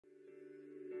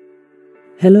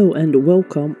Hello and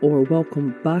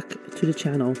welcome back to the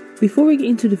channel. Before we get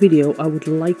into the video, I would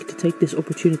like to take this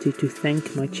opportunity to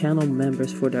thank my channel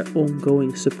members for their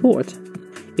ongoing support.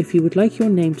 If you would like your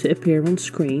name to appear on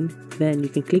screen, then you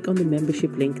can click on the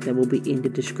membership link that will be in the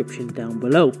description down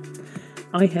below.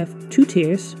 I have two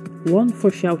tiers, one for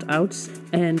shout outs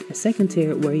and a second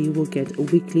tier where you will get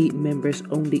weekly members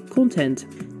only content.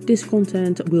 This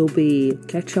content will be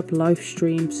catch-up live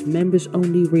streams,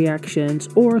 members-only reactions,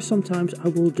 or sometimes I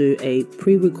will do a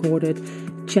pre-recorded,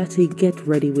 chatty get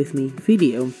ready with me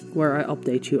video where I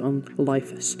update you on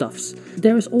life stuffs.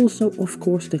 There is also, of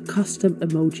course, the custom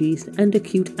emojis and the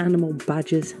cute animal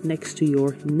badges next to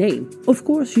your name. Of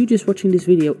course, you just watching this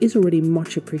video is already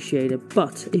much appreciated,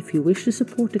 but if you wish to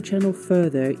support the channel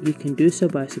further, you can do so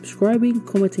by subscribing,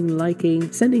 commenting,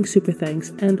 liking, sending super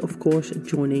thanks, and of course,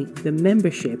 joining the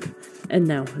membership. And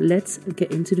now, let's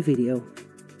get into the video.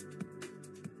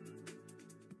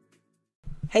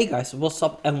 Hey guys, what's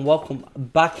up and welcome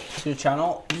back to the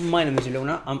channel. My name is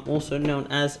Ilona. I'm also known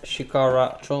as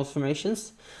Chikara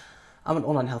Transformations. I'm an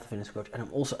online health and fitness coach and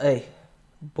I'm also a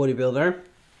bodybuilder.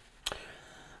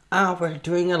 We're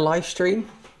doing a live stream.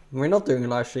 We're not doing a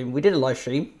live stream. We did a live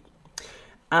stream.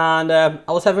 And I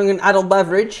was having an adult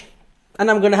beverage. And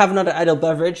I'm going to have another adult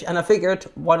beverage. And I figured,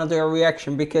 why not do a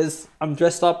reaction? Because I'm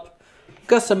dressed up,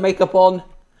 got some makeup on.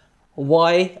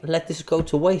 Why let this go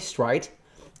to waste, right?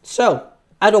 So,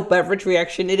 adult beverage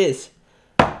reaction it is.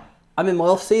 I'm in my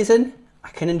off season. I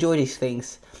can enjoy these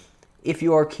things. If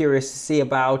you are curious to see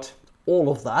about all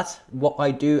of that, what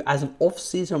I do as an off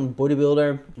season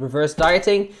bodybuilder, reverse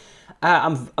dieting.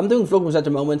 I'm doing vlogmas at the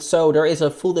moment, so there is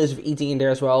a full days of eating in there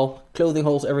as well. Clothing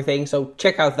hauls, everything. So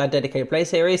check out that dedicated play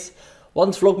series.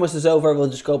 Once vlogmas is over, we'll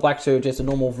just go back to just a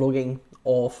normal vlogging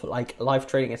of like live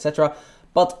training, etc.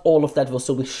 But all of that will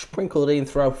still be sprinkled in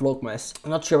throughout Vlogmas.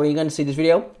 I'm not sure when you're going to see this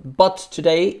video, but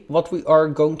today what we are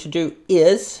going to do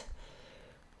is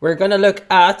we're going to look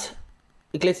at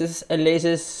glitters and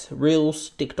lasers,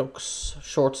 reels, TikToks,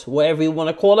 shorts, whatever you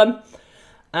want to call them,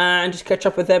 and just catch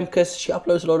up with them because she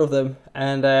uploads a lot of them.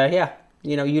 And yeah,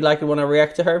 you know, you like it when I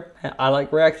react to her, I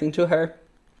like reacting to her.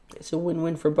 It's a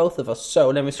win-win for both of us. So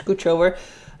let me scooch over.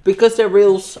 Because they're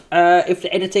reels, if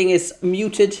the editing is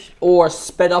muted or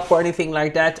sped up or anything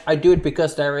like that, I do it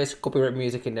because there is copyright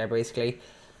music in there basically.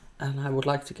 And I would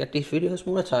like to get these videos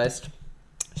monetized,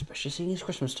 especially seeing it's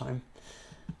Christmas time.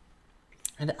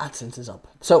 And the AdSense is up.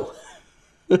 So,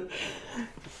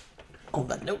 on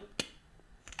that note.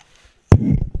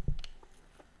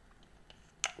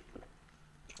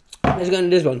 Let's go into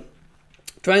this one.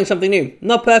 Trying something new.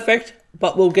 Not perfect,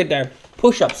 but we'll get there.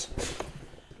 Push-ups.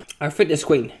 Our fitness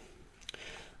queen.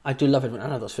 I do love it when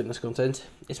Anna does fitness content.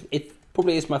 It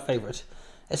probably is my favorite,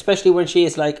 especially when she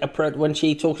is like when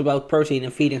she talks about protein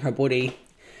and feeding her body,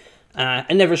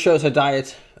 and never shows her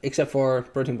diet except for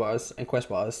protein bars and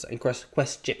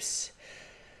Quest chips,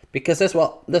 because that's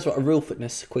what a real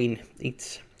fitness queen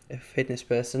eats. A fitness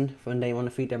person when they want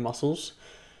to feed their muscles.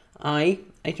 I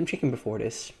ate some chicken before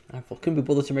this. I couldn't be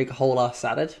bothered to make a whole ass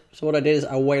salad, so what I did is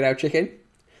I weighed out chicken.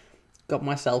 Got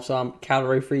myself some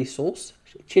calorie-free sauce,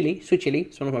 sweet chili.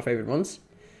 It's one of my favorite ones.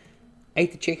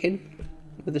 Ate the chicken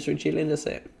with the sweet chili and that's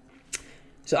it.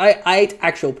 So I ate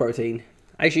actual protein.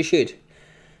 I actually should.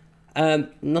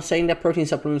 Not saying that protein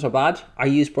supplements are bad. I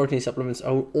use protein supplements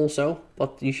also,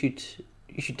 but you should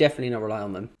definitely not rely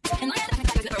on them.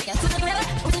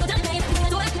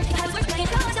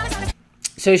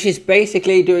 So she's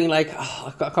basically doing like,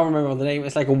 oh, I can't remember the name.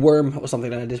 It's like a worm or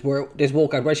something like that. This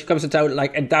walkout where she comes down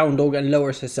like a down dog and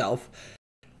lowers herself.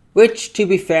 Which, to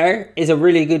be fair, is a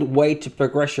really good way to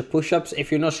progress your push-ups.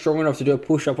 If you're not strong enough to do a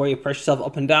push-up where you press yourself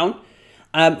up and down,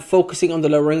 focusing on the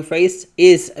lowering phase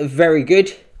is very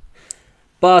good.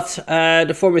 But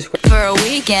the form is quite... For a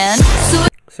weekend.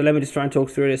 So let me just try and talk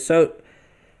through this. So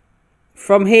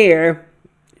from here,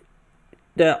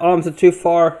 the arms are too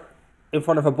far in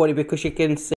front of her body because she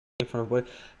can see in front of her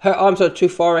body. Her arms are too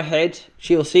far ahead.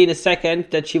 She will see in a second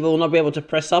that she will not be able to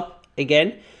press up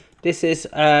again. This is,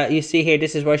 you see here,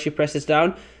 this is where she presses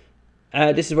down.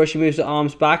 This is where she moves the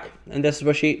arms back. And this is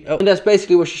where she, and that's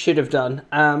basically what she should have done.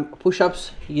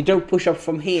 Push-ups, you don't push up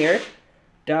from here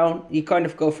down. You kind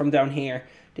of go from down here.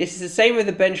 This is the same with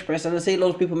the bench press. And I see a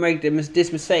lot of people make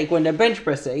this mistake. When they're bench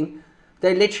pressing,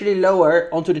 they literally lower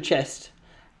onto the chest.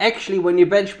 Actually, when you're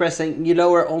bench pressing, you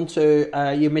lower onto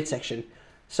your midsection.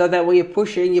 So that when you're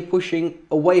pushing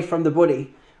away from the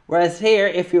body. Whereas here,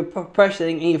 if you're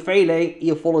pressing and you're failing,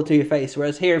 you follow to your face.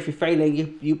 Whereas here, if you're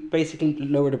failing, you basically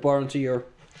lower the bar onto your,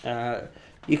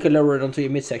 you can lower it onto your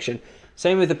midsection.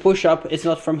 Same with the push-up, it's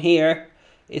not from here,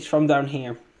 it's from down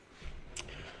here.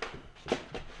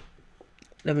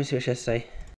 Let me see what she has to say.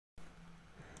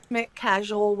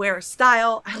 Casual wear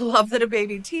style. I love that a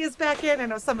baby tee is back in. I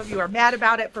know some of you are mad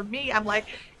about it. For me, I'm like,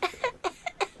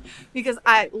 because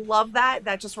I love that.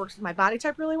 That just works with my body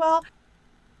type really well.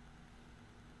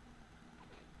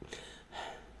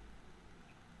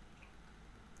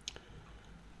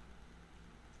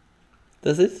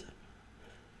 Does it?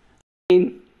 I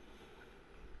mean,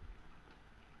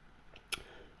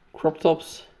 crop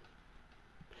tops.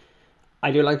 I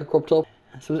do like a crop top.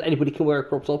 I suppose anybody can wear a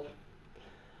crop top.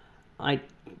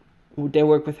 They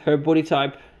work with her body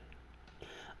type.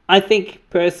 I think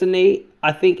personally,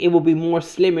 I think it would be more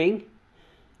slimming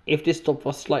if this top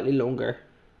was slightly longer.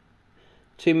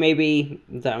 To maybe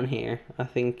down here. I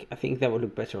think that would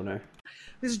look better on her.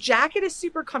 This jacket is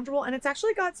super comfortable, and it's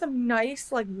actually got some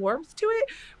nice like warmth to it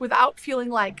without feeling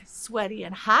like sweaty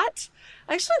and hot.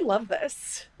 I actually love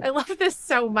this. I love this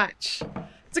so much.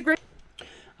 It's a great.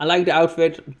 I like the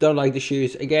outfit, don't like the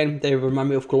shoes. Again, they remind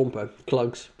me of klompen.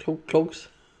 Clogs. Clogs?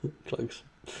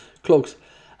 Clogs.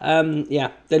 Yeah,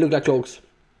 they look like clogs.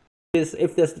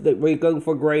 If this, we're going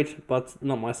for great, but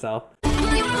not my style.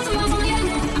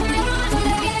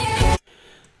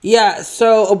 Yeah,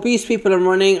 so obese people and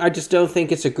running, I just don't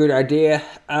think it's a good idea.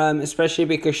 Especially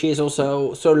because she is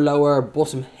also so lower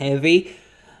bottom heavy.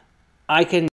 I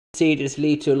can see this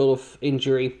lead to a lot of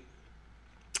injury.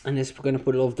 And it's going to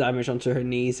put a lot of damage onto her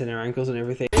knees and her ankles and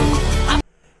everything.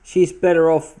 She's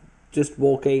better off just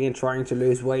walking and trying to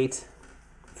lose weight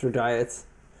through diet.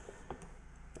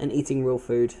 And eating real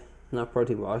food, not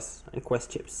protein bars and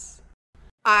Quest chips.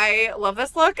 I love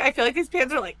this look. I feel like these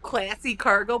pants are like classy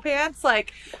cargo pants.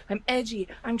 Like, I'm edgy,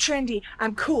 I'm trendy,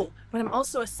 I'm cool, but I'm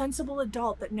also a sensible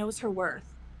adult that knows her worth.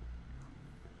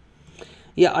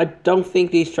 Yeah, I don't think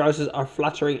these trousers are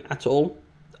flattering at all.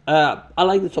 I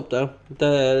like the top though,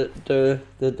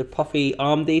 the puffy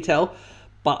arm detail,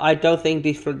 but I don't think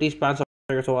these pants are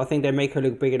flattering at all. I think they make her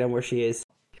look bigger than where she is.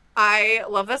 I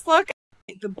love this look.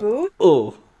 The boot.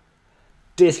 Oh,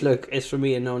 this look is for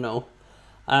me a no-no.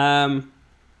 I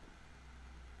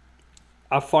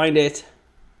find it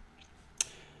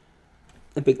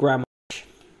a bit grandma.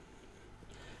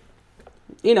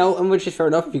 You know, and which is fair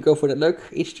enough if you go for that look,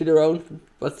 each to their own.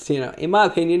 But, you know, in my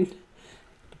opinion,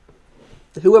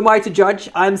 who am I to judge?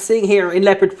 I'm sitting here in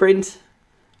leopard print,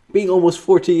 being almost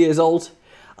 40 years old.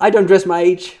 I don't dress my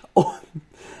age.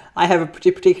 I have a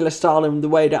particular style in the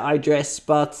way that I dress,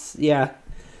 but yeah,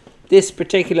 this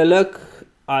particular look,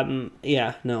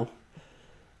 yeah, no,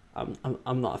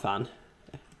 I'm not a fan.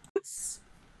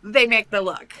 They make the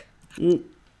look.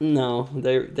 No,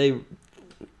 they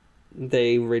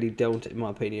really don't, in my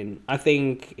opinion. I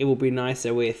think it would be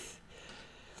nicer with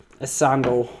a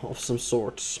sandal of some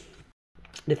sorts.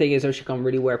 The thing is, though, she can't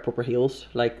really wear proper heels,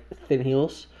 like thin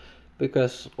heels,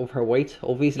 because of her weight,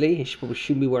 obviously. She probably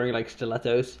shouldn't be wearing like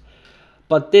stilettos.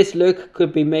 But this look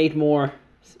could be made more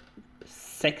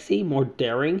sexy, more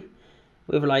daring,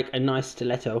 with like a nice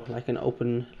stiletto, like an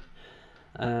open,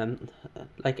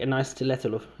 like a nice stiletto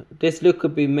look. This look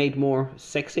could be made more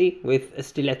sexy with a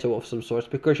stiletto of some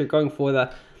sort, because you're going for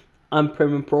the I'm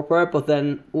prim and proper, but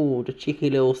then, ooh, the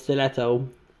cheeky little stiletto.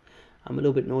 I'm a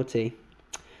little bit naughty.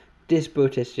 This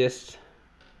boot is just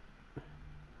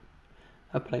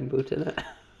a plain boot, isn't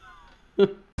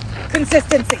it?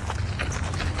 Consistency.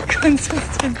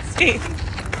 Consistency.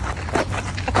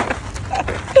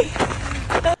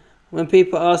 When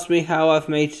people ask me how I've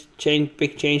made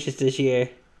big changes this year,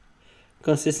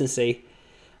 consistency.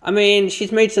 I mean,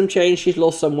 she's made some change. She's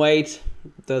lost some weight.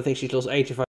 Don't think she's lost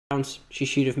 85 pounds. She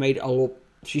should have made a lot.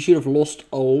 She should have lost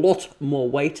a lot more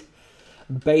weight,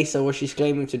 based on what she's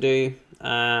claiming to do.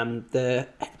 The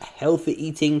healthy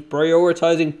eating,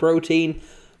 prioritizing protein,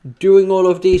 doing all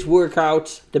of these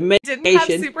workouts, the medication. Didn't have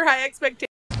super high expectations.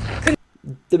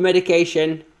 The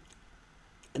medication,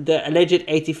 the alleged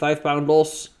 85-pound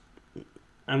loss,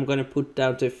 I'm going to put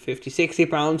down to 50-60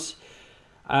 pounds.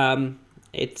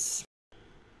 It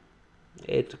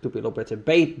could be a lot better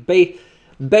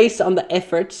based on the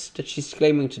efforts that she's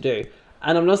claiming to do.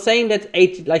 And I'm not saying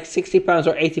that 60 pounds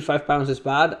or 85 pounds is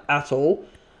bad at all.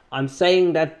 I'm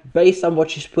saying that based on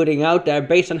what she's putting out there,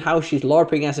 based on how she's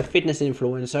LARPing as a fitness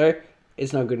influencer,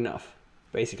 it's not good enough,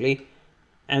 basically.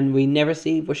 And we never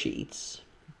see what she eats.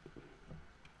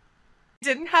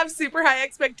 Didn't have super high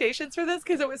expectations for this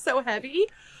because it was so heavy.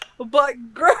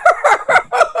 But girl,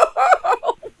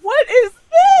 what is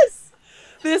this?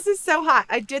 This is so hot.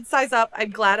 I did size up. I'm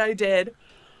glad I did.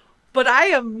 But I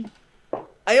am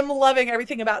loving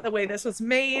everything about the way this was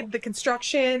made, the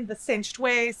construction, the cinched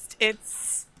waist.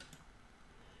 It's...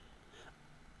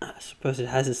 I suppose it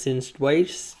has a cinched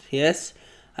waist, yes.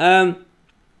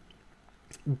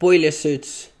 boiler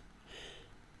suits.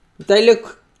 They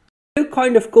look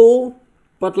kind of cool,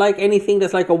 but like anything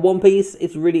that's like a one piece,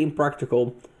 it's really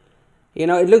impractical. You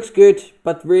know, it looks good,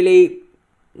 but really,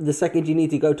 the second you need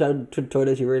to go to the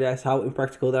toilet, you realize how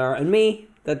impractical they are. And me,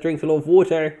 that drinks a lot of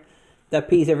water, that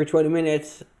pees every 20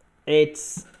 minutes,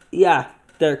 yeah,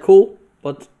 they're cool,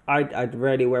 but I'd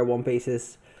rarely wear one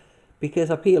pieces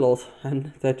because I pee a lot,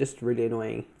 and they're just really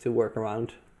annoying to work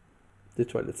around the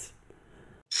toilets.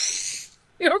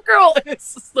 Your girl is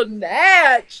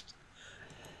snatched.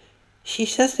 She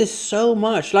says this so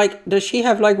much. Like, does she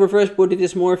have like reverse body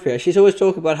dysmorphia? She's always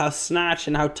talking about how snatched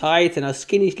and how tight and how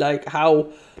skinny, like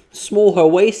how small her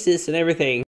waist is and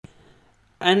everything.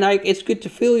 And like, it's good to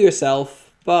feel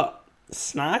yourself, but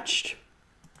snatched?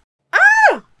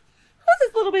 Ah! Who's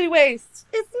this little bitty waist?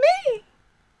 It's me.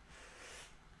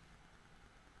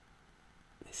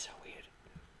 It's so weird.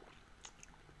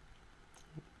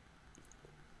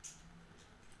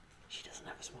 She doesn't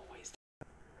have a small waist.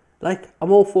 Like,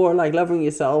 I'm all for like loving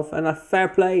yourself, and a fair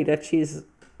play that she's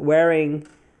wearing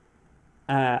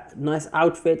nice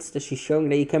outfits, that she's showing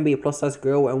that you can be a plus size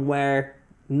girl and wear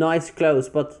nice clothes,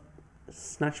 but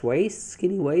snatch waist,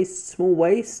 skinny waist, small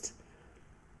waist.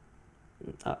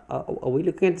 Are we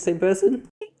looking at the same person?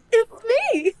 It's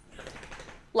me.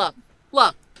 Love.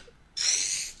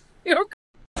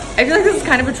 I feel like this is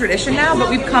kind of a tradition now, but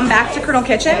we've come back to Colonel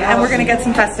Kitchen and we're gonna get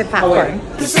some festive popcorn.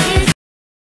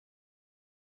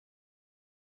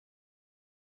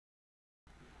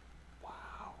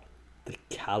 Wow, the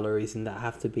calories in that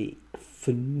have to be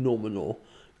phenomenal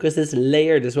because it's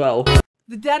layered as well.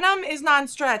 The denim is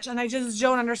non-stretch, and I just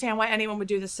don't understand why anyone would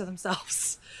do this to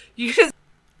themselves. You just...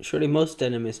 Surely most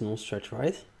denim is non-stretch,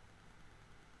 right?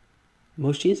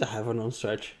 Most jeans I have are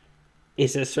non-stretch.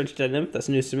 Is there stretch denim? That's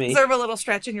news to me. deserve a little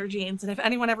stretch in your jeans, and if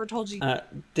anyone ever told you...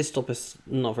 This top is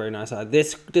not very nice.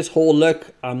 This whole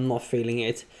look, I'm not feeling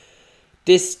it.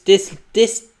 This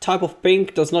type of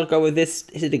pink does not go with this.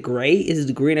 Is it a grey? Is it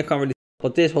a green? I can't really...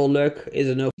 But this whole look is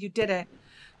a no. You didn't.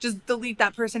 Just delete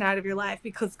that person out of your life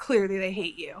because clearly they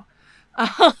hate you.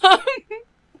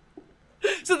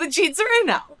 So the jeans are in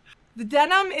now. The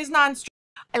denim is non-stretch.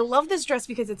 I love this dress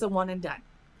because it's a one and done.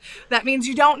 That means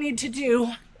you don't need to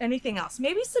do anything else.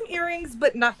 Maybe some earrings,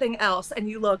 but nothing else, and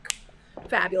you look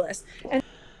fabulous. And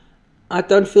I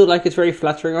don't feel like it's very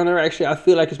flattering on her. Actually, I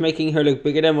feel like it's making her look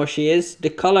bigger than what she is.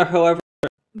 The color, however...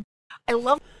 I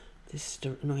love... This is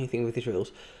the annoying thing with these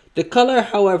rules. The color,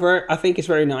 however, I think is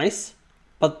very nice.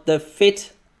 But the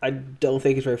fit, I don't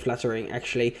think is very flattering,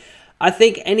 actually. I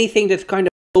think anything that kind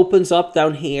of opens up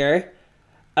down here,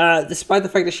 despite the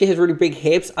fact that she has really big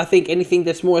hips, I think anything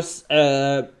that's more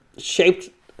shaped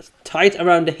tight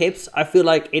around the hips, I feel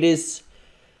like it is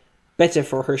better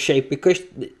for her shape because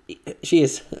she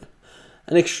is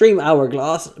an extreme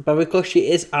hourglass. But because she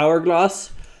is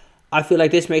hourglass, I feel like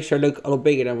this makes her look a lot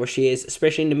bigger than what she is,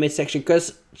 especially in the midsection,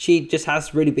 because she just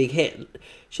has really big hips.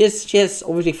 She has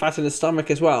obviously fat in the stomach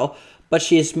as well, but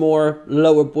she is more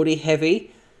lower body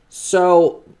heavy.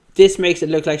 So this makes it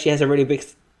look like she has a really big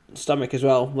stomach as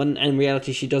well, when in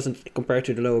reality she doesn't compared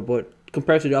to the lower body,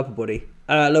 compared to the upper body,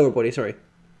 lower body. Sorry.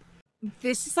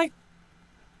 This is like...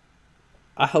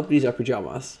 I hope these are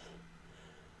pajamas.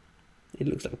 It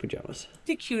looks like pajamas.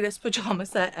 the cutest pajama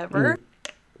set ever.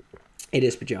 It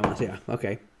is pajamas, yeah.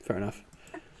 Okay, fair enough.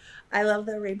 I love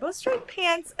the rainbow striped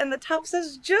pants, and the top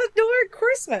says just Merry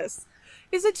Christmas.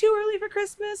 Is it too early for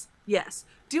Christmas? Yes.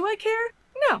 Do I care?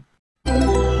 No.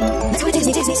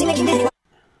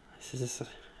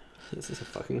 This is a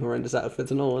fucking horrendous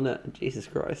outfit and all, isn't it? Jesus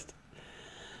Christ.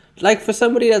 Like, for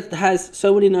somebody that has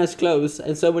so many nice clothes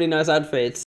and so many nice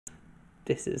outfits,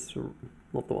 this is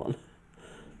not the one.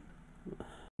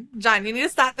 John, you need to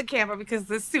stop the camera because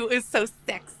this suit is so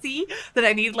sexy that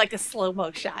I need like a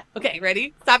slow-mo shot. Okay,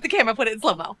 ready? Stop the camera, put it in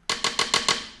slow-mo.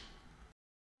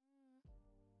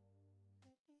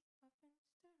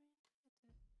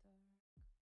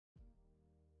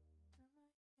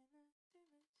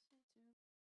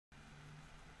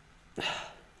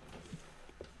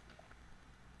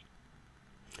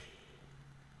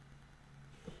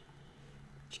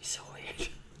 She's so weird.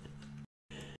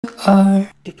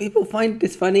 Do people find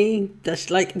this funny?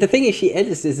 Does, like, the thing is, she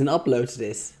edits this and uploads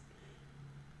this.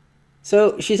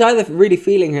 So she's either really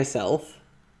feeling herself,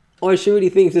 or she really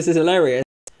thinks this is hilarious.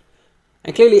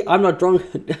 And clearly, I'm not drunk.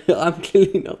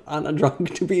 I'm not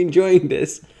drunk to be enjoying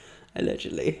this,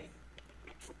 allegedly.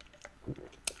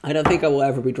 I don't think I will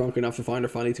ever be drunk enough to find her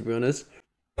funny, to be honest.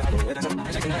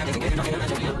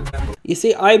 You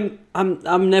see, I'm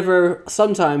never.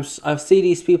 Sometimes I see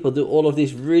these people do all of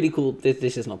these really cool.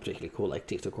 This is not particularly cool, like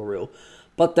TikTok or Reel,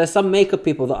 but there's some makeup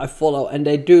people that I follow, and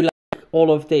they do like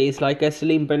all of these, like a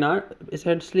Celine Bernard. Is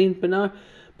there Celine Bernard?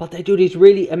 But they do these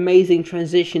really amazing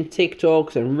transition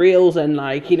TikToks and reels, and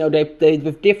like, you know, they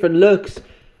with different looks,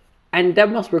 and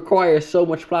that must require so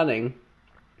much planning.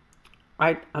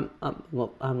 I'm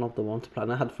not the one to plan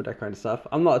ahead for that kind of stuff.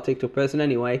 I'm not a TikTok person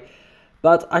anyway,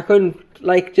 but I couldn't,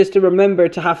 like, just to remember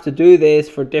to have to do this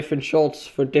for different shots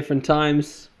for different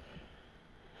times.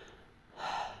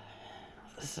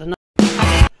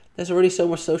 There's already so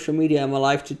much social media in my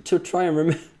life to try and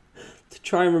remember. To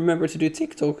try and remember to do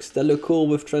TikToks that look cool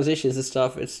with transitions and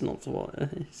stuff, it's not what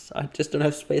I just don't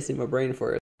have space in my brain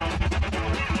for it.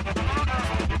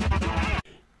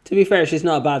 To be fair, she's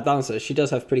not a bad dancer. She does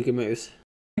have pretty good moves.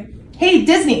 Hey,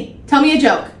 Disney, tell me a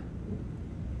joke.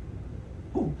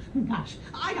 Oh, gosh,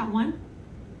 I got one.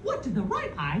 What did the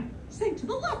right eye say to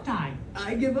the left eye?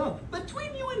 I give up.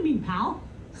 Between you and me, pal,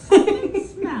 something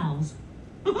smells.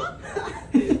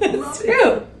 It's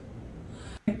true.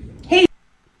 Hey.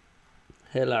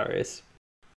 Hilarious.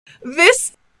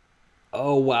 This.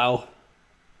 Oh, wow.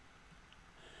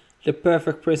 The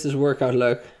perfect princess workout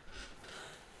look.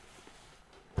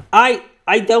 I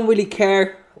don't really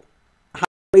care how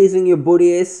amazing your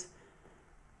body is.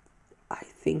 I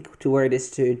think to wear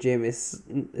this to a gym this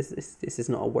is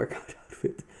not a workout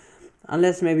outfit.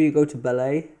 Unless maybe you go to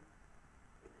ballet.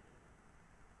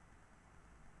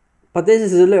 But this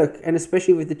is a look, and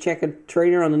especially with the checkered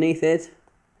trainer underneath it.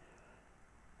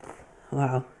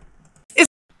 Wow.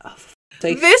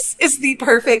 This is the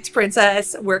perfect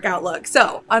princess workout look.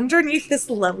 So underneath this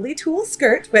lovely tulle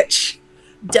skirt, which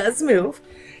does move,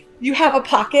 you have a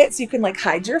pocket so you can like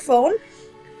hide your phone.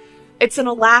 It's an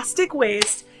elastic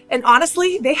waist, and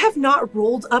honestly, they have not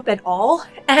rolled up at all,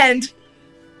 and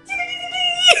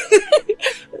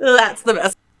that's the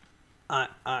best.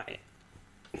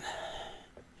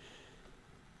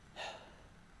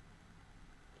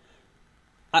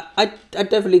 I'd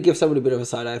definitely give somebody a bit of a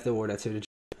side eye if they wore that to the gym.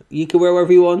 You can wear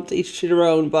whatever you want, each to their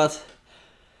own, but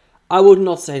I would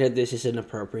not say that this is an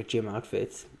appropriate gym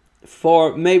outfit.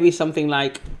 For maybe something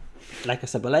like I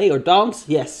said, ballet or dance,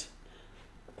 yes.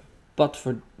 But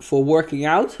for working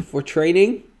out, for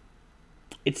training,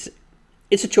 it's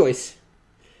a choice.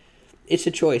 It's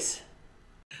a choice.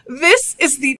 This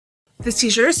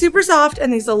t-shirt is super soft,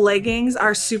 and these leggings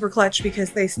are super clutch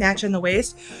because they snatch in the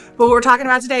waist. But what we're talking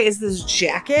about today is this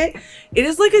jacket. It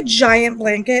is like a giant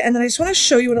blanket, and then I just want to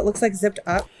show you what it looks like zipped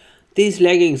up. These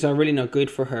leggings are really not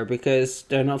good for her because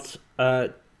they're not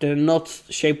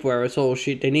shapewear at all.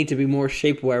 They need to be more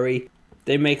shapeweary.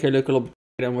 They make her look a little bigger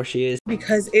than what she is.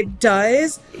 Because it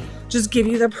does just give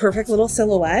you the perfect little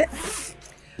silhouette.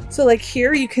 So like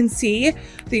here you can see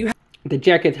that you have the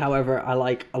jacket, however, I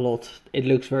like a lot. It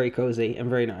looks very cozy and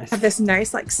very nice. this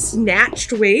nice like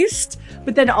snatched waist,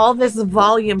 but then all this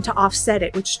volume to offset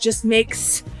it, which just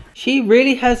makes... She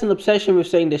really has an obsession with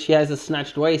saying that she has a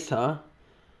snatched waist, huh?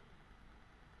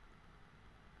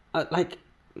 Like,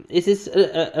 is this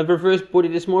a reverse body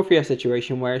dysmorphia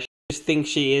situation where she just thinks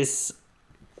she is...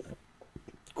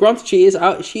 Granted, she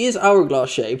is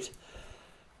hourglass shaped.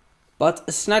 But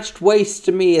a snatched waist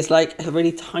to me is like a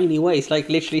really tiny waist, like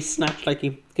literally snatched, like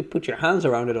you could put your hands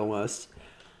around it almost.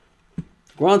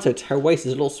 Granted, her waist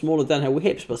is a little smaller than her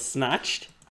hips, but snatched.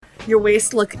 Your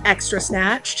waist look extra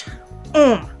snatched.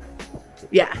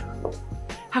 Yeah.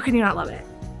 How can you not love it?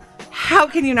 How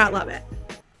can you not love it?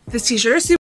 This t-shirt is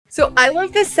super... So I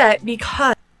love this set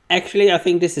because... Actually, I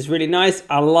think this is really nice.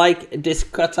 I like this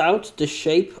cutout, the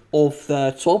shape of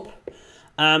the top.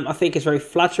 I think it's very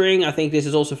flattering. I think this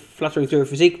is also flattering to her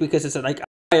physique because it's like a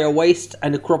higher waist,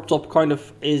 and the crop top kind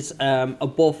of is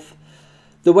above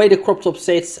the way the crop top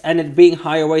sits, and it being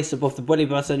higher waist above the belly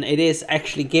button, it is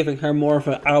actually giving her more of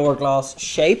an hourglass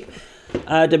shape.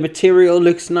 The material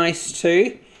looks nice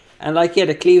too, and like, yeah,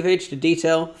 the cleavage, the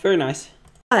detail, very nice.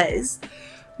 Because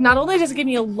not only does it give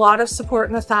me a lot of support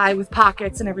in the thigh with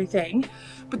pockets and everything,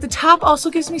 but the top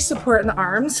also gives me support in the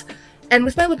arms. And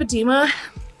with my lipedema,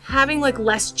 having like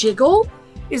less jiggle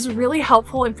is really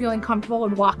helpful in feeling comfortable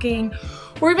in walking,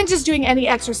 or even just doing any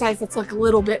exercise that's like a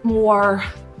little bit more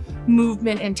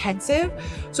movement intensive.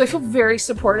 So I feel very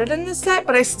supported in this set,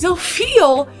 but I still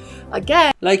feel,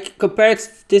 again, like compared to,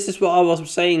 this is what I was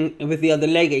saying with the other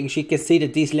leggings, you can see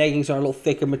that these leggings are a lot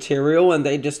thicker material and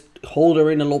they just hold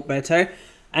her in a lot better,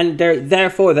 and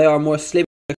therefore they are more slim.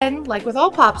 And like with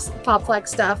all Pop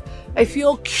Flex stuff, I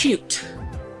feel cute.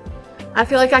 I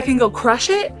feel like I can go crush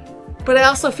it, but I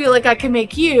also feel like I can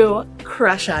make you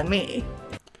crush on me.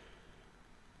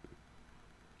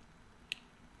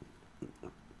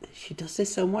 She does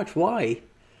this so much. Why?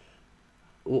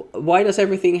 Why does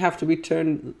everything have to be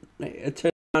turned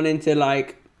around into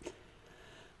like...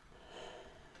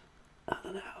 I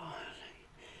don't know.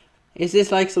 Is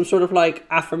this like some sort of like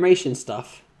affirmation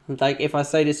stuff? Like if I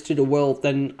say this to the world,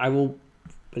 then I will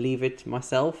believe it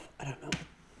myself? I don't know.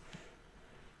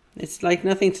 It's like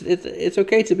nothing. It's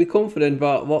okay to be confident,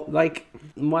 but what, like,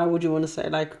 why would you want to say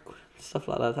like stuff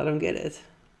like that? I don't get it.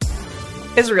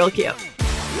 It's real cute.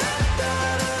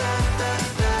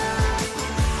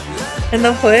 And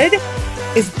the hood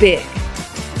is big,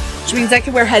 which means I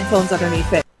can wear headphones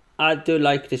underneath it. I do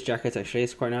like this jacket actually.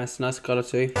 It's quite nice. Nice color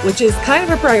too. Which is kind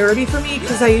of a priority for me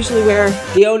because I usually wear...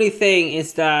 The only thing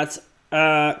is that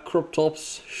crop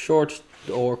tops, short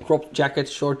or crop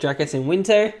jackets, short jackets in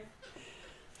winter,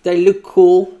 they look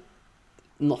cool,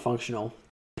 not functional.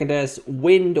 And there's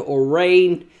wind or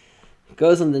rain,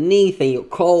 goes underneath and you're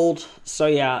cold. So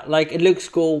yeah, like it looks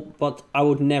cool, but I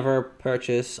would never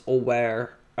purchase or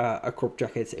wear a crop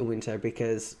jacket in winter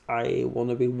because I want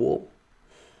to be warm.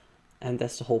 And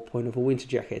that's the whole point of a winter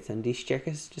jacket. And these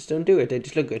jackets just don't do it. They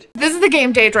just look good. This is the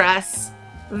game day dress.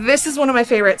 This is one of my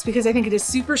favorites because I think it is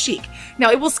super chic.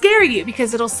 Now it will scare you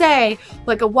because it'll say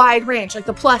like a wide range, like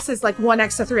the plus is like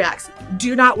 1X to 3X.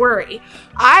 Do not worry.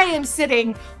 I am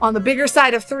sitting on the bigger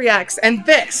side of 3X and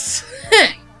this,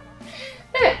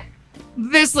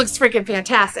 this looks freaking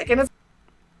fantastic. And it's...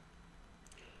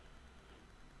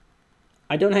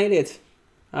 I don't hate it.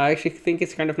 I actually think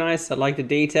it's kind of nice. I like the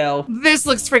detail. This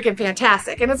looks freaking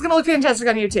fantastic. And it's gonna look fantastic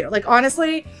on you too. Like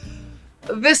honestly,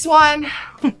 this one,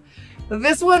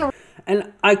 this one.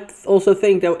 And I also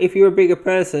think that if you're a bigger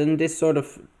person, this sort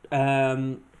of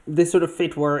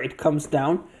fit where it comes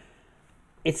down,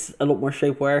 it's a lot more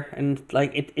shapewear and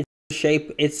like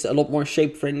it's a lot more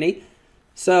shape friendly.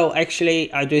 So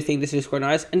actually, I do think this is quite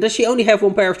nice. And does she only have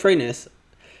one pair of trainers?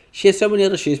 She has so many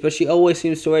other shoes, but she always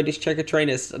seems to wear these checker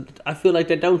trainers. I feel like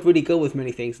they don't really go with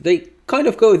many things. They kind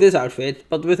of go with this outfit,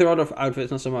 but with her other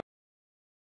outfits, not so much.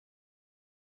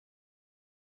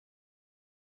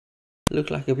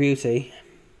 Look like a beauty.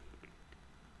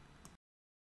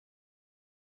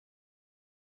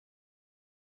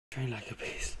 Train like a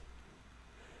beast.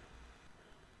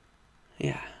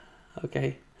 Yeah,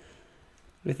 okay.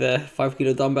 With the 5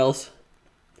 kilo dumbbells.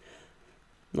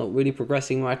 Not really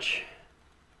progressing much.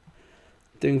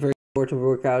 Doing very short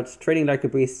workouts. Training like a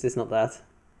beast is not that.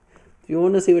 If you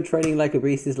want to see what training like a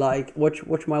beast is like,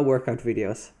 watch my workout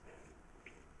videos.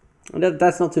 And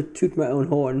that's not to toot my own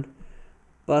horn,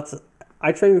 but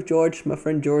I train with George, my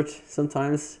friend George,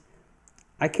 sometimes.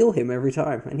 I kill him every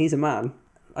time, and he's a man.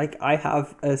 Like, I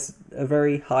have a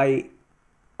very high...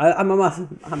 I'm a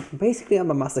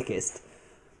masochist.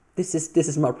 This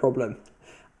is my problem.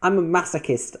 I'm a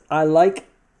masochist.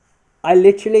 I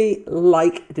literally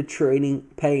like the training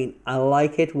pain. I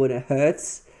like it when it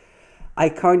hurts. I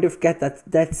kind of get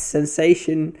that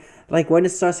sensation, like when it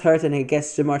starts hurting and it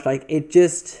gets too much, like it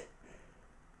does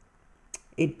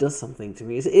something to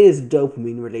me. It is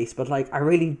dopamine release, but like I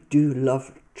really do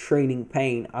love training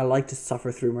pain. I like to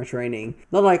suffer through my training.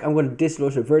 Not like I'm going to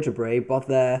dislodge a vertebrae, but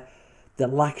the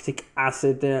lactic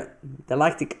acid,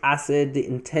 the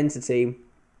intensity,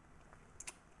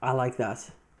 I like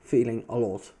that feeling a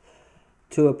lot.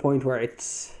 To a point where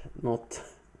it's not,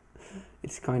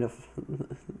 it's kind of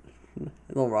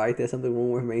not right. There's something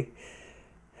wrong with me.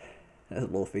 There's a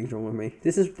lot of things wrong with me.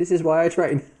 This is why I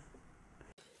train.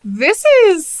 This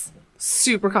is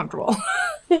super comfortable.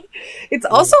 It's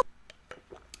also...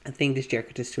 I think this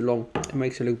jacket is too long. It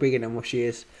makes her look bigger than what she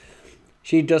is.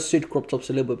 She does suit crop tops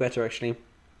a little bit better actually.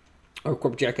 Or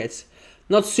crop jackets.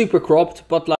 Not super cropped,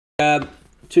 but like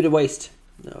to the waist.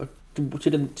 No, to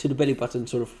the belly button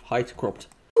sort of height cropped.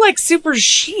 Like super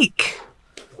chic.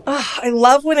 Ugh, I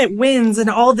love when it wins in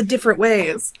all the different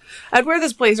ways. I'd wear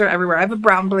this blazer everywhere. I have a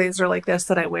brown blazer like this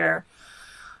that I wear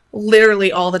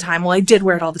literally all the time. Well, I did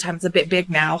wear it all the time. It's a bit big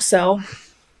now, so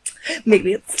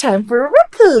maybe it's time for a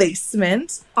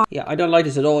replacement. Yeah, I don't like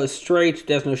this at all. It's straight.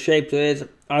 There's no shape to it.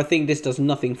 I think this does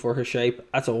nothing for her shape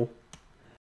at all.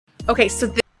 Okay,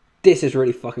 so this is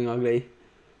really fucking ugly.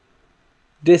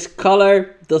 This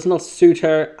color does not suit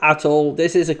her at all.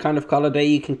 This is a kind of color that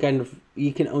you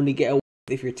can only get away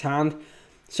with if you're tanned.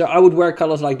 So I would wear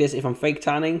colors like this if I'm fake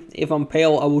tanning. If I'm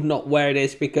pale, I would not wear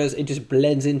this because it just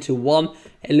blends into one.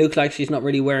 It looks like she's not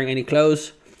really wearing any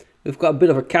clothes. We've got a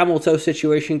bit of a camel toe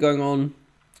situation going on.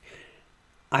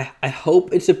 I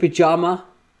hope it's a pajama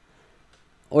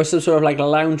or some sort of like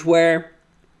loungewear,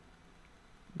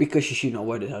 because you should not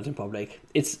wear this out in public.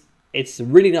 It's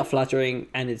really not flattering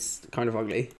and it's kind of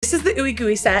ugly. This is the Ooey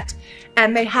Gooey set,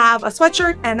 and they have a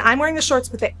sweatshirt, and I'm wearing the shorts,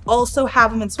 but they also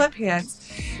have them in sweatpants.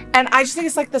 And I just think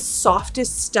it's like the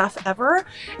softest stuff ever.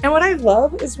 And what I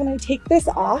love is when I take this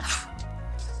off,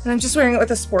 and I'm just wearing it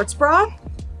with a sports bra,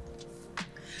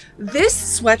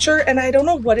 This sweatshirt, and I don't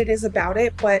know what it is about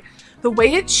it, but the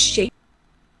way it's shaped.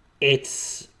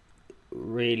 It's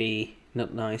really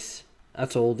not nice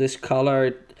at all. This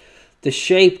color, the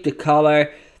shape, the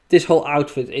color, this whole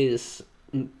outfit is,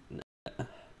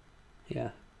 yeah,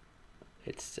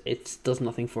 it does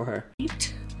nothing for her.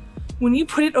 When you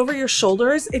put it over your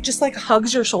shoulders, it just like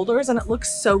hugs your shoulders and it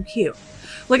looks so cute.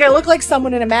 Like I look like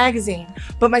someone in a magazine,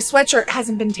 but my sweatshirt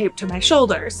hasn't been taped to my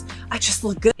shoulders. I just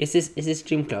look good. Is this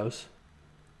gym clothes?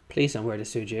 Please don't wear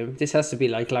this to gym. This has to be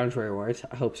like loungewear, right?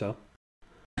 I hope so.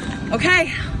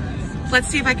 Okay, let's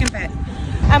see if I can fit.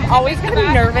 I'm always gonna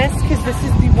be nervous because this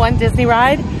is the one Disney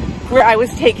ride where I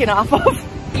was taken off of.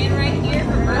 And right here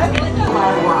for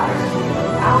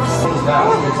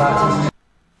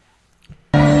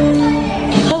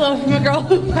Hello from a girl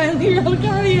who finally rode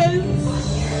Guardians.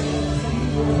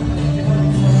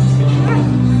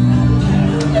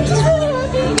 I'm just really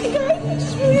happy. I'm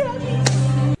just really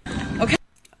happy. Okay.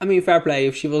 I mean, fair play.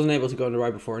 If she wasn't able to go on the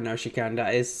ride before, now she can.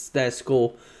 That's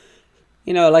cool.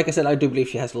 You know, like I said, I do believe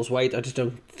she has lost weight. I just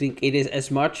don't think it is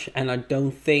as much, and I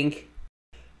don't think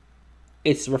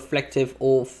it's reflective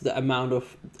of the amount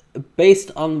of,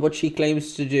 based on what she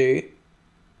claims to do,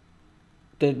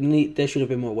 there should have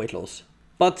been more weight loss.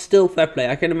 But still, fair play.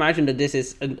 I can imagine that this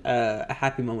is a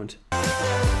happy moment.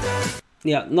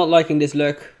 Yeah, not liking this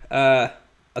look at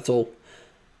all.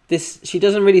 She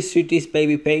doesn't really suit these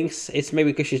baby pinks. It's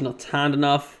maybe because she's not tanned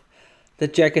enough. The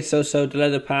jacket so-so, the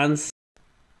leather pants.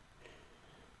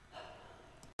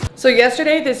 So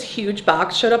yesterday, this huge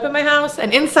box showed up at my house,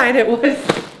 and inside it was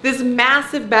this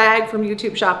massive bag from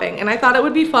YouTube shopping. And I thought it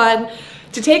would be fun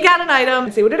to take out an item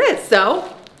and see what it is. So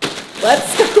let's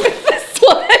start with this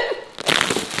one.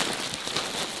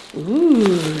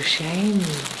 Ooh, shiny.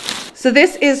 So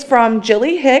this is from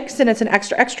Jilly Hicks, and it's an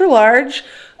extra, extra large.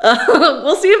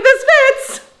 We'll see if this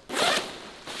fits.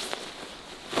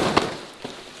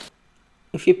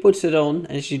 If she puts it on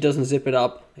and she doesn't zip it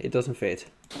up, it doesn't fit.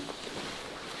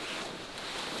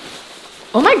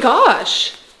 Oh my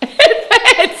gosh,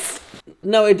 it fits.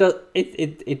 No, it does.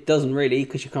 It doesn't really,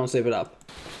 because you can't zip it up.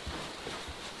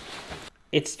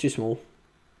 It's too small.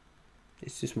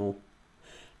 It's too small.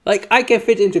 Like, I can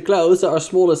fit into clothes that are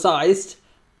smaller sized,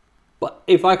 but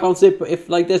if I can't zip, if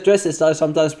like there's dresses that I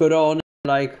sometimes put on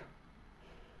like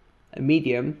a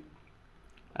medium,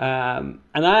 and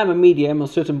I am a medium on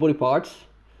certain body parts.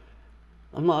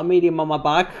 I'm not a medium on my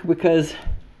back because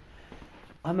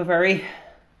I'm a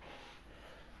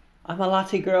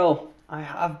latte girl. I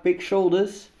have big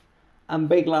shoulders and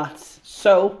big lats.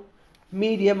 So,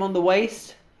 medium on the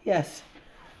waist, yes.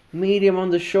 Medium on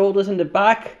the shoulders and the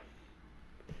back.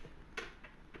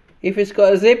 If it's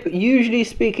got a zip, usually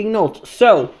speaking not.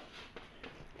 So,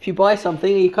 if you buy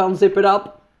something and you can't zip it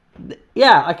up,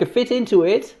 yeah, I can fit into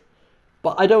it.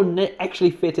 But I don't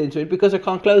actually fit into it because I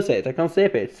can't close it. I can't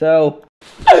zip it, so.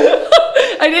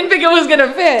 I didn't think it was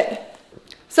gonna fit.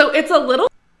 So it's a little.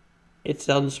 It's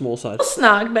on the small side.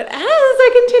 Snug, but as I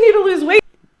continue to lose weight.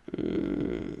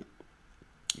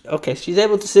 Okay, she's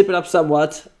able to zip it up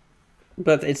somewhat,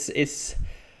 but it's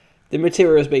the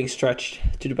material is being stretched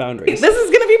to the boundaries. This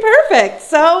is gonna be perfect.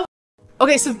 So,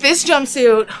 okay, so this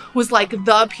jumpsuit was like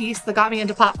the piece that got me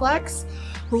into Pop Flex.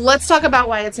 Let's talk about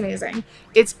why it's amazing.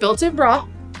 It's built-in bra.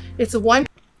 It's a one.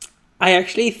 I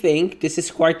actually think this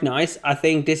is quite nice. I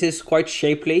think this is quite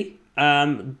shapely.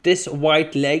 This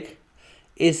white leg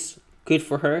is good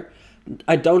for her.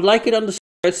 I don't like it on the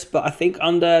skirts, but I think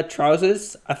on the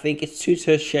trousers, I think it suits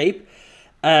her shape.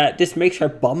 This makes her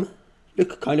bum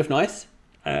look kind of nice.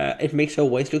 It makes her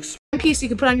waist look. One piece you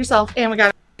can put on yourself, and we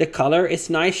got it. The color is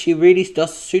nice. She really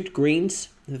does suit greens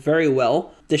very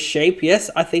well. The shape, yes,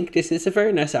 I think this is a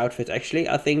very nice outfit actually.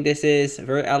 I think this is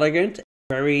very elegant,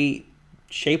 very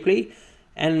shapely,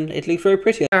 and it looks very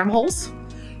pretty. Armholes.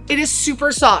 It is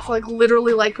super soft, like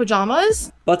literally like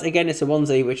pajamas. But again, it's a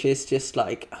onesie, which is just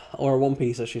like, or a one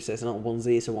piece, I should say. It's not a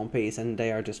onesie, it's a one piece, and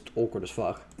they are just awkward as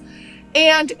fuck.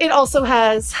 And it also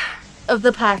has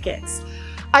the pockets.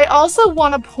 I also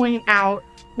want to point out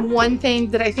one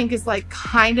thing that I think is like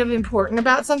kind of important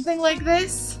about something like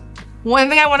this. One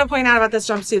thing I want to point out about this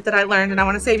jumpsuit that I learned, and I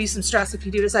want to save you some stress if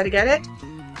you do decide to get it.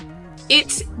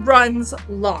 It runs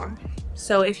long.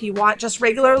 So if you want just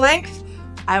regular length,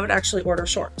 I would actually order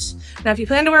shorts. Now, if you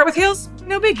plan to wear it with heels,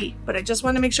 no biggie, but I just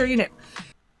wanted to make sure you knew.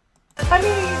 I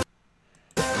mean,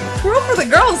 we're all for the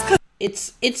girls.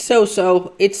 It's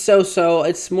so-so.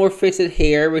 It's more fitted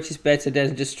here, which is better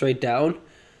than just straight down.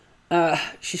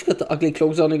 She's got the ugly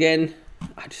clothes on again.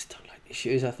 I just don't like these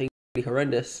shoes. I think they're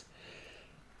horrendous.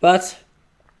 But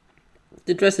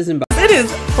the dress isn't bad. It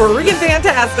is freaking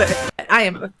fantastic. I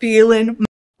am feeling.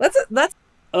 Let's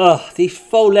Ugh, these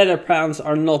faux leather pants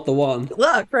are not the one.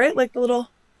 Look, right? Like the little,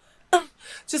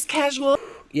 just casual.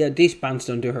 Yeah, these pants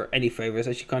don't do her any favors,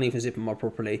 and she can't even zip them up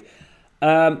properly.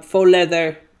 Faux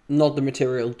leather, not the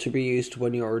material to be used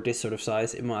when you're this sort of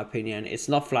size, in my opinion. It's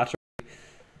not flattering.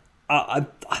 I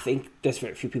think there's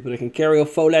very few people that can carry a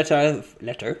faux leather.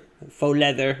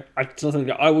 It's not something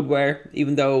that I would wear,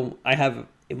 even though I have,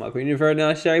 in my opinion, a very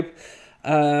nice shape.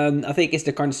 I think it's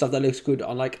the kind of stuff that looks good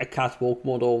on like a catwalk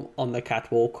model on the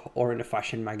catwalk or in a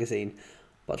fashion magazine.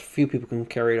 But few people can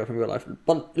carry it off in real life.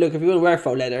 But look, if you want to wear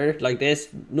faux leather like this,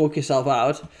 knock yourself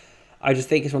out. I just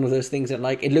think it's one of those things that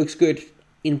like it looks good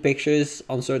in pictures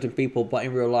on certain people, but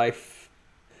in real life,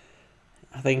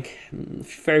 I think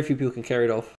very few people can carry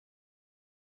it off.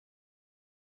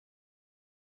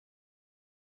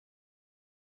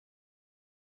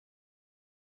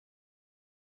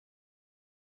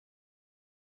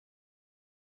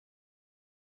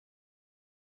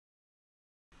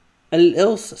 A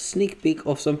little sneak peek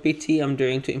of some PT I'm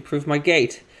doing to improve my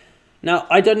gait. Now,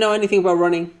 I don't know anything about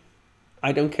running.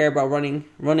 I don't care about running.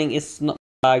 Running is not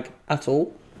my bag at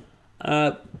all.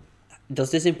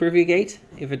 Does this improve your gait?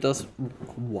 If it does,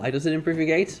 why does it improve your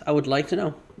gait? I would like to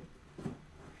know.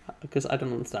 Because I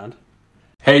don't understand.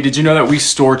 Hey, did you know that we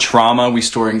store trauma, we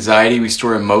store anxiety, we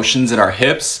store emotions in our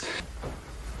hips?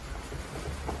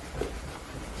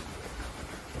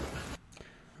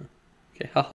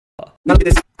 Okay,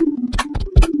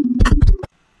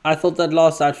 I thought that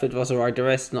last outfit was alright, the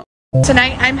rest not.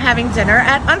 Tonight I'm having dinner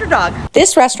at Underdog.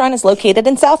 This restaurant is located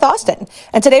in South Austin,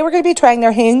 and today we're going to be trying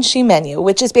their Cringey menu,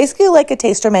 which is basically like a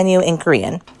taster menu in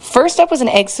Korean. First up was an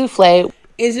egg souffle.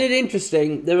 Isn't it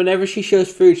interesting that whenever she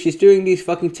shows food, she's doing these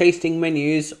fucking tasting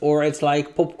menus, or it's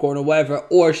like popcorn or whatever,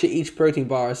 or she eats protein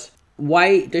bars?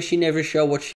 Why does she never show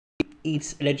what she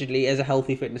eats allegedly as a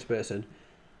healthy fitness person?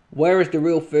 Where is the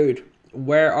real food?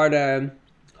 Where are the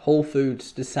whole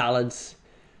foods, the salads?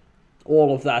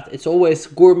 All of that. It's always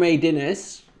gourmet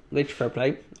dinners, which fair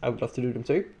play. I would love to do them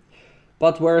too.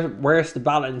 But where's the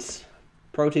balance?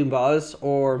 Protein bars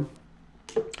or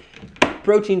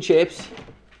protein chips?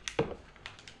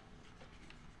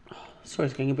 Sorry,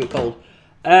 it's getting a bit cold.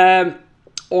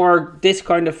 Or this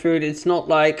kind of food. It's not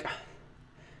like.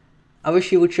 I wish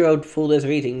she would show full days of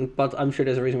eating, but I'm sure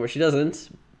there's a reason why she doesn't.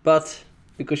 But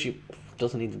because she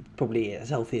doesn't eat probably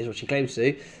as healthy as what she claims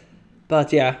to.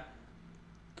 But yeah.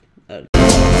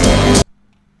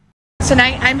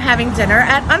 Tonight I'm having dinner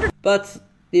at Underdog. But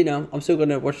you know, I'm still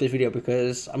gonna watch this video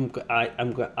because I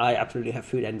absolutely have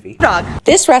food envy.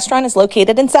 This restaurant is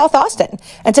located in South Austin,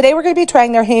 and today we're going to be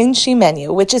trying their Cringey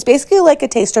menu, which is basically like a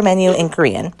taster menu in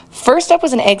Korean. First up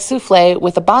was an egg souffle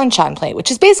with a banchan plate,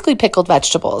 which is basically pickled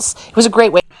vegetables. It was a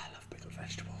great way I love pickled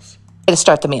vegetables. to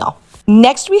start the meal.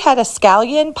 Next, we had a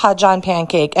scallion pajan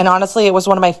pancake, and honestly, it was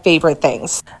one of my favorite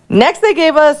things. Next, they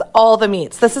gave us all the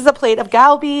meats. This is a plate of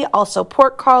galbi, also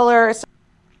pork collars,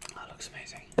 That looks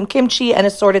amazing. some kimchi, and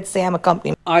assorted Sam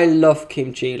accompaniment. I love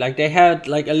kimchi. Like they had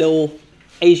like a little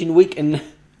Asian week in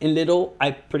Lidl.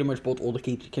 I pretty much bought all the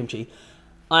kimchi.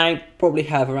 I probably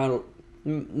have around,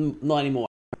 not anymore,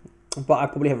 but I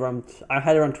probably have around. I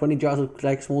had around 20 jars of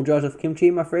like small jars of kimchi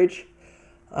in my fridge.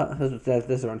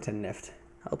 There's around 10 left.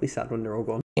 I'll be sad when they're all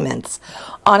gone.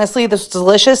 Honestly, this was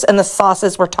delicious, and the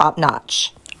sauces were top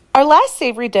notch. Our last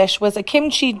savory dish was a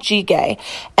kimchi jjigae,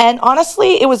 and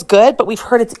honestly, it was good, but we've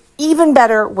heard it's even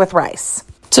better with rice.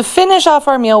 To finish off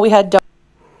our meal, we had That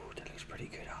looks pretty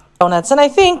good. donuts, and I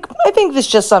think this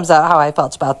just sums up how I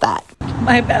felt about that.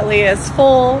 My belly is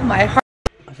full. My heart.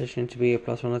 Audition to be a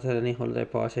 +1 at any holiday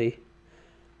party.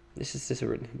 This is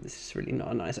really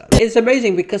not a nice outfit. It's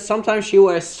amazing because sometimes she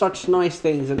wears such nice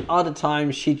things and other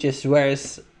times she just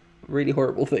wears really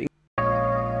horrible things.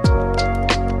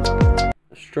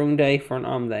 Strong day for an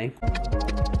arm day.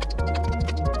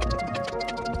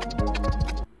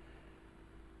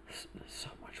 So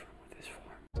much wrong with this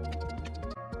form.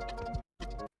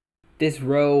 This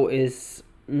row is.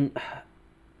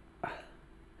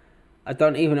 I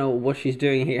don't even know what she's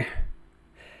doing here.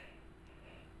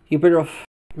 You're better off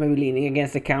maybe leaning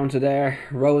against the counter there,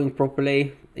 rowing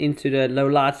properly into the low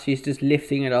lats. She's just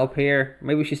lifting it up here.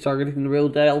 Maybe she's targeting the real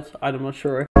delt. I'm not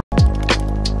sure.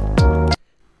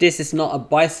 This is not a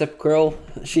bicep curl.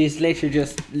 She's literally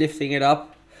just lifting it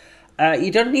up.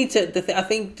 You don't need to. I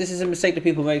think this is a mistake that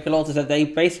people make a lot, is that they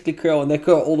basically curl and they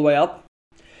curl all the way up.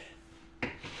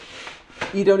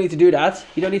 You don't need to do that.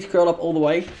 You don't need to curl up all the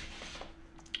way.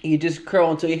 You just curl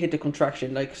until you hit the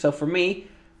contraction. Like so, for me,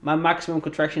 my maximum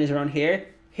contraction is around here.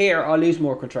 Here, I'll lose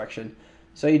more contraction.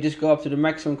 So you just go up to the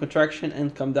maximum contraction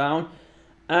and come down.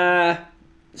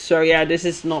 So yeah, this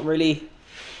is not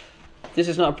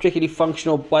a particularly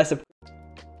functional bicep.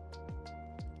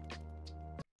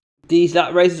 these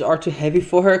lat raises are too heavy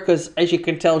for her, because as you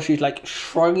can tell, she's like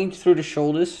shrugging through the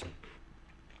shoulders.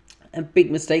 A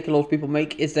big mistake a lot of people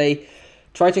make is they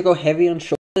try to go heavy on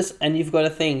shoulders, and you've got to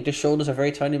think the shoulders are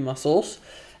very tiny muscles,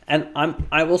 and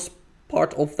I was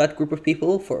part of that group of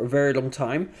people for a very long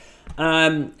time,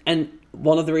 and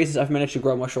one of the reasons I've managed to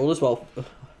grow my shoulders, well,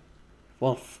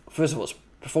 first of all, it's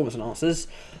performance enhancers.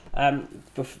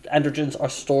 Androgens are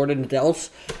stored in the delts,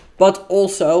 but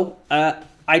also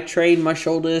I train my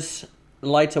shoulders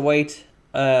lighter weight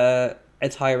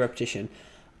at higher repetition,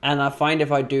 and I find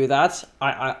if I do that,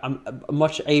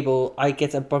 I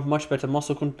get a much better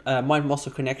mind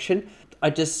muscle connection. I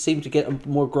just seem to get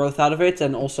more growth out of it,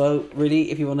 and also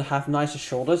really, if you want to have nicer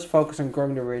shoulders, focus on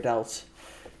growing the rear delts,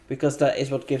 because that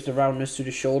is what gives the roundness to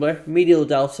the shoulder. Medial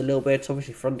delts a little bit,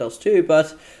 obviously front delts too,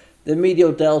 but the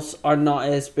medial delts are not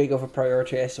as big of a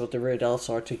priority as what the rear delts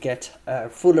are to get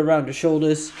full around the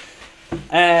shoulders.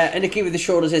 And the key with the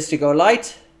shoulders is to go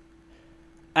light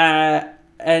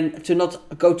and to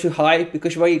not go too high,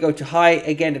 because when you go too high,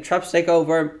 again, the traps take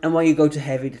over, and when you go too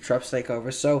heavy, the traps take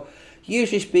over. So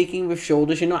usually speaking, with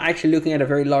shoulders, you're not actually looking at a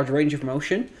very large range of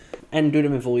motion, and do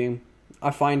them in volume.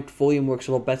 I find volume works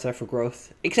a lot better for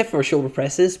growth, except for shoulder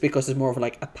presses, because it's more of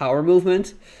like a power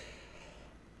movement.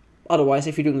 Otherwise,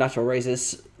 if you're doing lateral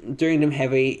raises, doing them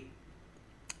heavy,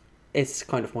 it's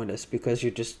kind of pointless, because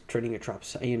you're just training your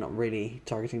traps and you're not really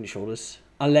targeting the shoulders,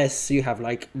 unless you have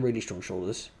like really strong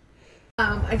shoulders.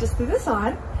 I just threw this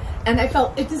on, and I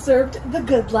felt it deserved the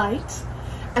good light.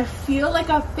 I feel like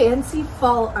a fancy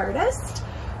fall artist.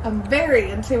 I'm very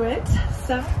into it,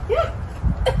 so yeah.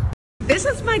 This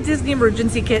is my Disney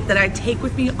emergency kit that I take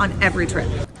with me on every trip.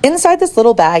 Inside this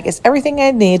little bag is everything I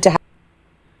need to have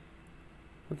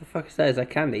What the fuck is that? Is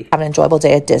that candy? an enjoyable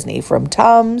day at Disney, from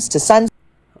Tums to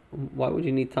Why would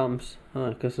you need Tums?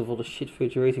 Because of all the shit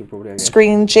food you're eating, probably, I guess.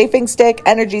 sunscreen, chafing stick,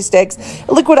 energy sticks,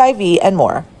 liquid IV, and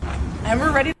more. And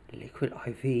we're ready. Liquid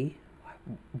IV?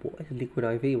 What is liquid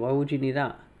IV? Why would you need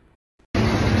that?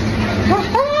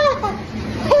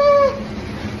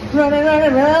 Running,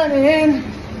 running, running.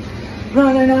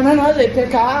 Running on an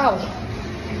elliptical cow.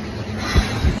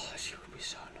 Oh, she would be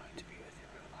so annoying to be with in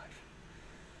real life.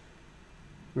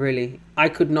 Really? I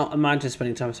could not imagine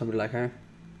spending time with somebody like her.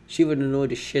 She would annoy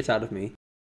the shit out of me.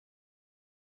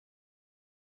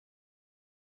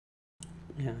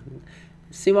 Yeah.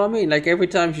 See what I mean? Like, every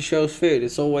time she shows food,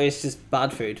 it's always just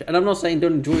bad food. And I'm not saying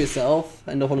don't enjoy yourself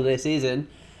in the holiday season.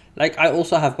 Like, I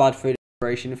also have bad food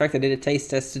in fact, I did a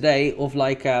taste test today of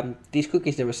like these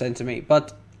cookies that were sent to me,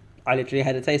 but I literally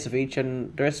had a taste of each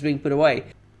and the rest is being put away.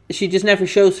 She just never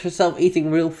shows herself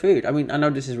eating real food. I mean, I know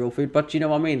this is real food, but you know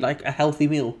what I mean? Like a healthy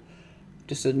meal.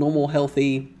 Just a normal,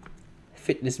 healthy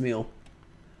fitness meal.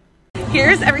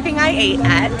 Here's everything I ate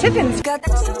at Tiffin's.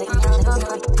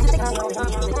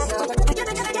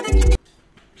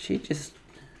 She just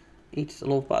eats a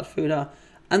lot of bad food, huh?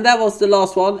 And that was the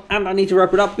last one, and I need to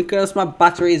wrap it up because my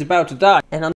battery is about to die.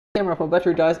 And on the camera, if my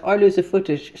battery dies, I lose the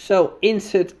footage. So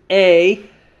insert a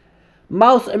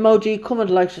mouse emoji, comment,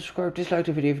 like, subscribe, dislike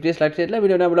the video if you disliked it. Let me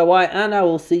know down below why, and I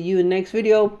will see you in the next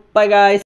video. Bye, guys.